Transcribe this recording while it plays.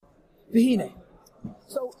V'hine.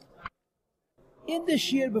 So, in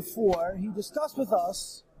this year before, he discussed with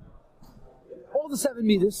us all the 7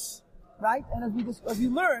 meters, right? And as we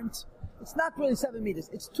learned, it's not really 7 meters.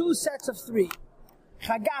 It's 2 sets of 3.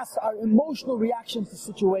 Chagas are emotional reactions to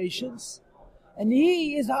situations, and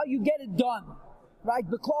he is how you get it done, right?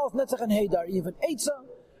 Beklal is netzach and heidar, even Eitzah.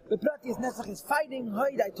 Beprati is netzach is fighting.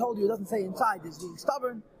 Heid, I told you, it doesn't say inside, is being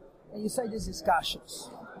stubborn, and you say this is kashus.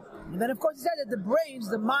 And then, of course, he said that the brains,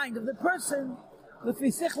 the mind of the person, a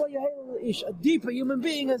deeper human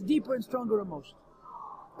being has deeper and stronger emotions.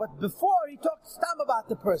 But before, he talked stam about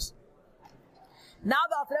the person. Now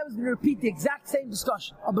the Alter Rebbe is going to repeat the exact same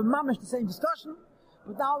discussion, about mamish the same discussion,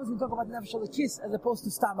 but now he's going to talk about nefesh halakis as opposed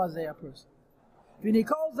to stam azeh person.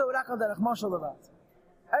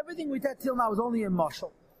 Everything we did till now is only in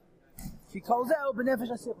mashal.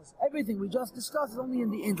 Everything we just discussed is only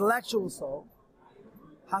in the intellectual soul.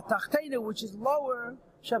 Hatachtena, which is lower,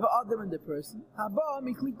 shava adam in the person. Haba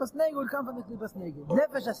mi klipas nege would come from the klipas nege.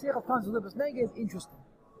 Nefesh hasichas comes from the klipas nege is interesting.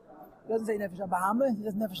 It doesn't say nefesh habahama, it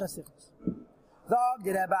says nefesh hasichas. Zog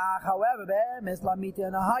the Rebbe, however, meslamite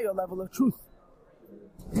on a higher level of truth.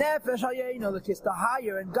 Nefesh hayeno lekis, the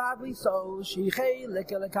higher and godly soul, shichei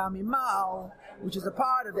lekelekami mal, which is a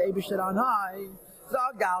part of the Eibishter on high.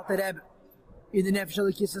 Zog the Alter Rebbe, in the nefesh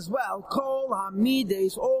lekis as well. Kol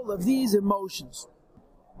hamides, all of these emotions.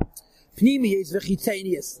 Pnimiyes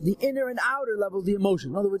v'chitzenius, the inner and outer level of the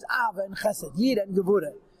emotion. In other words, ava and chesed, yira and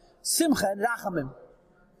gevura, simcha and rachamim.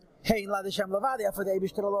 Hein la d'Hashem lavadia, for the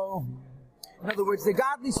Eibishter alone. In other words, the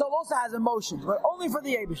godly soul also has emotions, but only for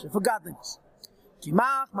the Eibishter, for godliness.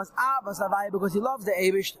 Kimach mas ava savaya, because he loves the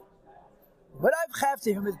Eibishter. But I've chafed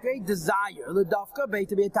him with great desire, l'davka bei,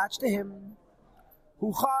 to be attached to him.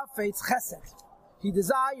 Hu chafetz chesed. He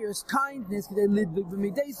desires kindness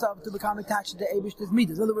to become attached to the Eibishter's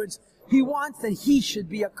midas. In other words, he wants that he should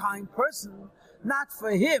be a kind person, not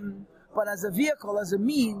for him, but as a vehicle, as a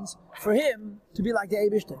means for him to be like the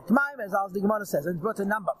Eibishter. As the Gemara says, and it's brought a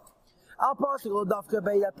number. Al possible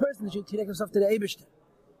that person should connect himself to the Eibishter.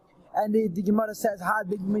 And the Gemara says, had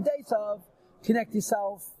big midasav, connect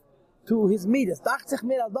yourself to his midas. Dachzich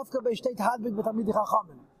mir al dafka bei steht had big betamidi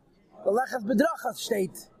chachamim. The lechas bedrachas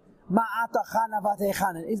steht. Ma'ata chana vate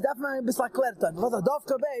chanen. It's definitely a bit like klertan. What a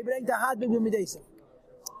dafka bei bringt the had big midasav.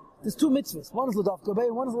 There's 2 mitzvahs. One is the dafka bei,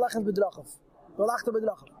 one is the lechas bedrachav. The lechas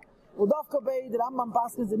bedrachav. Well, dafka bei, the Rambam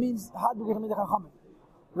Paskins, it means had big betamidi chachamim.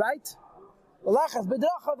 Right? Lachas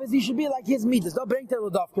bedrachav is he should be like his midas. Don't bring to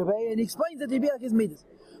the dafka bei, and he explains that he be like his midas.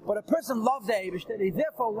 But a person loves the Eibishter. He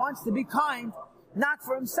therefore wants to be kind, not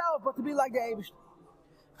for himself, but to be like the Eibishter.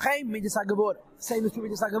 Chaim midas hagavura. Same is true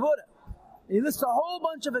midas hagavura. He lists a whole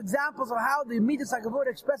bunch of examples of how the midas hagavura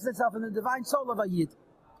expresses itself in the divine soul of a yid.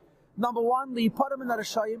 Number 1, the param and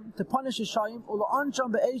rashayim, to punish a shayim, or the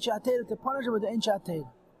ansham be'eish atayim, to punish him with the ench atayim.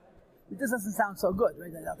 This doesn't sound so good,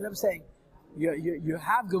 right? I'm saying. You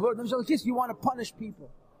have Gevurah, you want to punish people.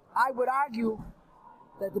 I would argue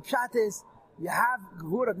that the pshat is, you have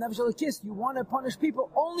Gevurah, Nefesh, you want to punish people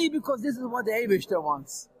only because this is what the Eibishter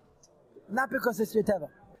wants. Not because it's your teva.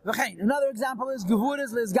 Another example is Gevurah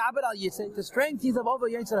is Lizgaber al Yitzay, the strength is of over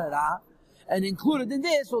Yetzer Hara, and included in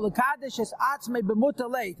this, well, the Kaddish is Atzmei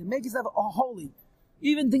b'mutalei, to make yourself holy.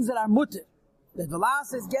 Even things that are mutter. That Velah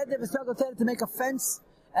says, get the Vesel to make a fence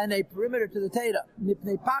and a perimeter to the Torah.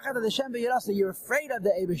 You're afraid of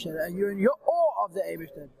the Eibishter, and you're in your awe of the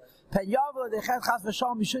Eibishter.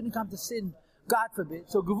 You shouldn't come to sin, God forbid.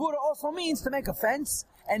 So Gevurah also means to make a fence,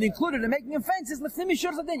 and included in making a fence is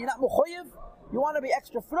you're not mechoyev, you want to be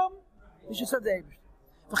extra from, you should serve the Eibishter.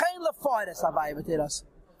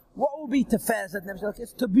 What will be teferes at Nefesh?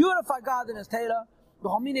 It's to beautify God in His Torah,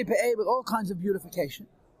 with all kinds of beautification.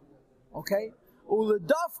 Okay?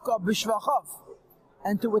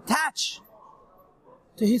 And to attach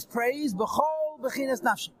to His praise b'chol b'chinas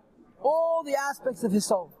nafshim, all the aspects of His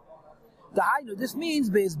soul. This means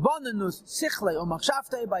by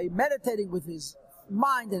meditating with his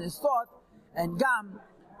mind and his thought, and gam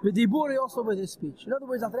b'diburi, also with his speech. In other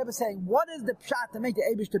words, Alter Rebbe is saying, what is the pshat to make the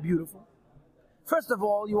Eibishter beautiful? First of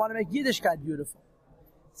all, you want to make Yiddishkeit beautiful.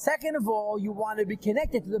 Second of all, you want to be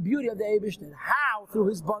connected to the beauty of the Eibishter. How? Through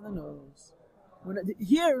his bananos.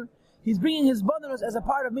 Here, he's bringing his bananos as a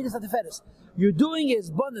part of Midas HaTiferes. You're doing his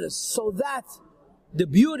bananos so that the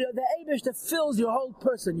beauty of the Eibishter fills your whole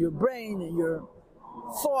person, your brain and your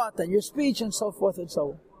thought and your speech and so forth and so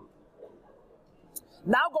on.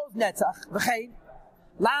 Now goes Netzach, v'chein,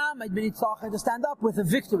 Lam to stand up with a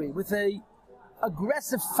victory, with a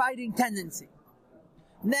aggressive fighting tendency.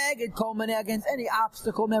 Neged kolmane, against any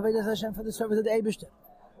obstacle, Mevadas Hashem, for the service of the Eibishter.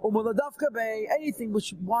 Umuladavka bei, anything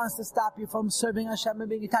which wants to stop you from serving Hashem and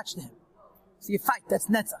being attached to Him. So you fight, that's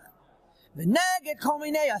netzach. The neged kol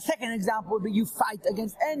minei, a second example would be you fight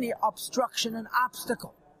against any obstruction and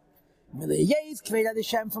obstacle. Miliyez kveda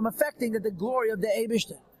Hashem, from affecting that the glory of the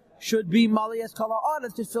Eibishter should be maliyas kol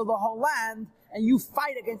ha'aretz, to fill the whole land, and you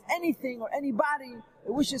fight against anything or anybody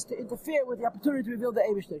that wishes to interfere with the opportunity to reveal the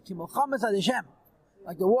Eibishter. Ki milchamas ad Hashem,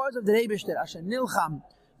 like the wars of the Eibishter, Asher nilcham,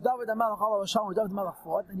 David HaMelech alav Hashem, David HaMelech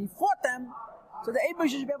fought, and he fought them, so the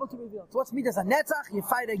Eibishter should be able to reveal. So what's midas hanetzach? You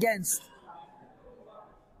fight against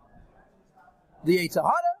the Yetzer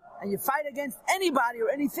Hara, and you fight against anybody or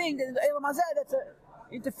anything that in the Elam Hazeh that's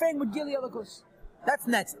interfering with Gili Elokus. That's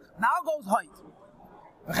netzach. Now goes Hoyt.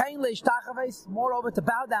 Moreover, to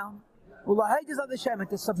bow down, and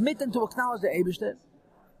to submit and to acknowledge the Eibishter.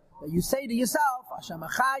 That you say to yourself, Hashem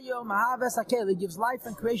Achayo Mahaves Hakel, He gives life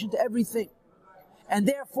and creation to everything. And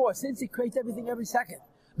therefore, since He creates everything every second,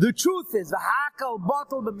 the truth is, V'hakal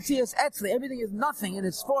Batal B'Metzias Etzli, everything is nothing in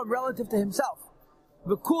its form relative to Himself.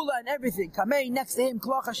 V'kula and everything, Kamei, next to Him,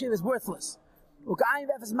 Kloch Hashiv is worthless. Uka'ayim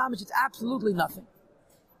V'efes Mamish, it's absolutely nothing.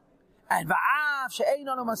 And V'af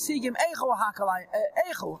She'einonu Masigim Eicho Hakalai,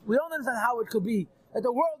 Eicho, we don't understand how it could be that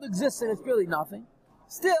the world exists and it's really nothing.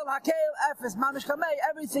 Still, Hakel, Efes, Mamish, Kamei,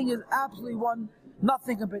 everything is absolutely one,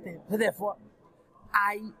 nothing compared to Him. So therefore,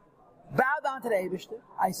 I bow down to the Eibishter,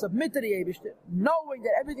 I submit to the Eibishter, knowing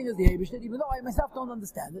that everything is the Eibishter, even though I myself don't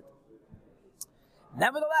understand it.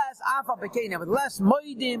 Nevertheless,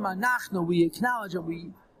 Moidim Anachnu, we acknowledge and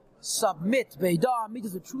we submit. Beidah, Amit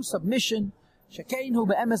is a true submission. Shekeinu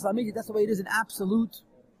be'emes lamiti, that's the way it is in absolute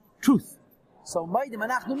truth. So Moidim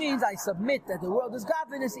Anachnu means I submit that the world is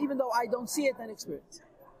godliness, even though I don't see it and experience it.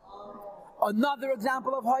 Another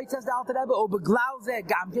example of Hoyt, says the Alter Rebbe, or Beglal Zeh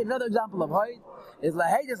Gamke, another example of Hoyt, is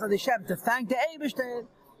Lahedus of Hashem, to thank the Eibishter,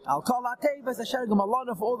 I'll call Atevas Hashem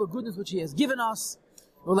Gamalana for all the goodness which He has given us.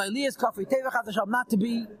 Not to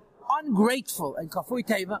be ungrateful and kafui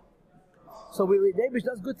teva. So the Eibishter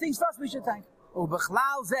does good things for us, we should thank.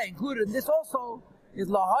 Included in this also is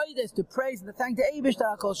lahoides, to praise and to thank the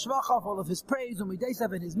Eibishter, called shvacha, all of His praise,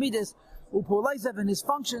 umideisav and His midas, upolaisav and His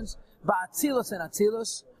functions, ba'atzilus and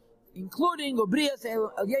atzilus, including ubriyas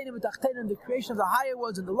elyenim v'tachtenim, the creation of the higher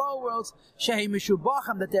worlds and the lower worlds, shehi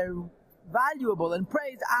mishubacham, that they're valuable and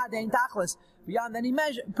praised adein tachlis, beyond any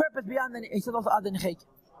measure, purpose beyond any, he said also adein chek.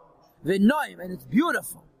 V'noim, and it's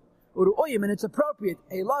beautiful. Uru'oyim, and it's appropriate.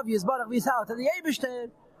 A love yizbarach v'yishal, to the Eibishter,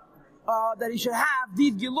 that he should have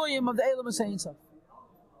these giluyim of the Elam Hasein Sof.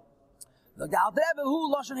 The Alter Rebbe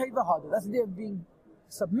hu lashon hei v'hada. That's the idea of being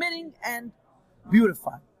submitting and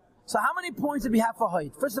beautifying. So how many points do we have for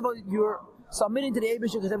Hoyt? First of all, you're submitting to the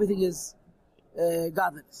Eibishter because everything is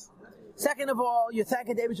godliness. Second of all, you're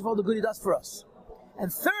thanking the Eibishter for all the good He does for us.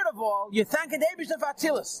 And third of all, you're thanking the Eibishter for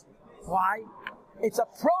Atzilus. Why? It's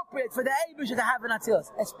appropriate for the Eibishter to have an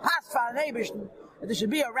Atzilus. It's past for an Eibishter that there should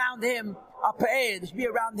be around Him a Pe'eh, there should be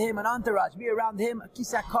around Him an entourage, be around Him a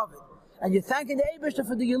Kisak Kovid. And you're thanking the Eibishter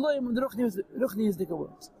for the Yeluim and the Ruchnius Dika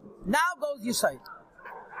words. Now goes Yesod.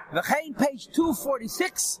 V'chein, page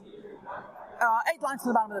 246, 8 lines to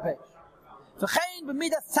the bottom of the page. V'chein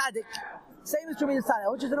b'midas tzadik. Same as b'midas tzadik. I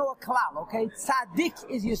want you to know a klal, okay?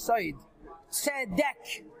 Tzadik is Yesod.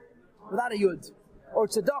 Tzedek, without a yud. Or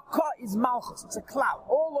tzedakah is malchus. It's a klal,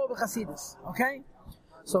 all over Chassidus, okay?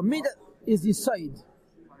 So midah is Yesod.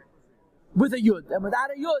 With a yud. And without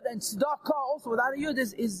a yud, and tzedakah also without a yud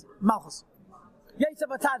is malchus.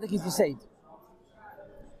 Yetzav tzadik is Yesod.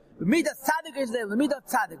 Midah tzadik is there, the midah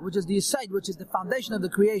tzadik, which is the Yesod, which is the foundation of the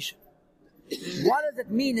creation. What does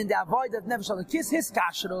it mean in the avoid of nefesh al-kiss? His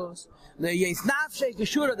kashrus, the yesnaf sheik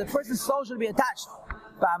ashura, the person's soul should be attached.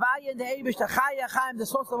 Ba'avaya in the Eibishter chaya chaim, the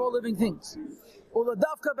source of all living things.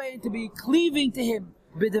 Uladavka bein, to be cleaving to Him.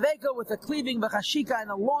 B'deveka, with a cleaving, b'chashika,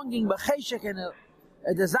 and a longing, b'cheshek, and a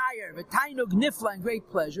desire, b'tainug nifla, and great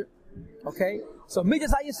pleasure. Okay? So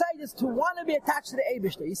midas ha-yesod is to want to be attached to the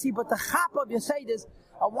Eibishter. You see, but the chap of yesod is,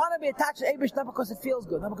 I want to be attached to the Eibishter not because it feels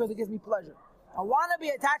good, not because it gives me pleasure. I want to be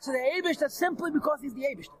attached to the Eibishter simply because He's the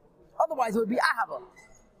Eibishter. Otherwise it would be ahava.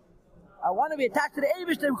 I want to be attached to the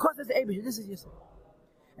Eibishter because it's the Eibishter. This is Yesod.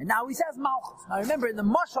 And now he says Malchus. Now remember, in the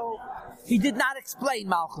Mashal, he did not explain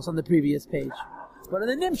Malchus on the previous page. But in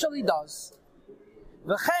the Nimshal he does.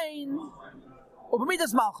 V'chein,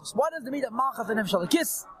 u'b'midas Malchus. What is the midah Malchus in Nimshal? A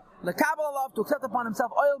kiss. L'kabel alav, to accept upon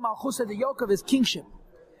himself oil Malchus, the yoke of his kingship.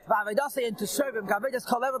 V'avedasei, and to serve him. K'avedas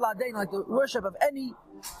kol eved la'adein, like the worship of any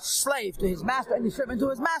slave to his master, any servant to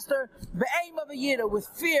his master. Be'aim of a yira, with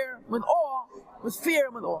fear, with awe, with fear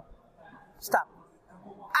and with awe. Stop.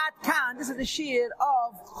 At Khan, this is the shiur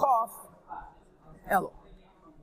of Chof Elo.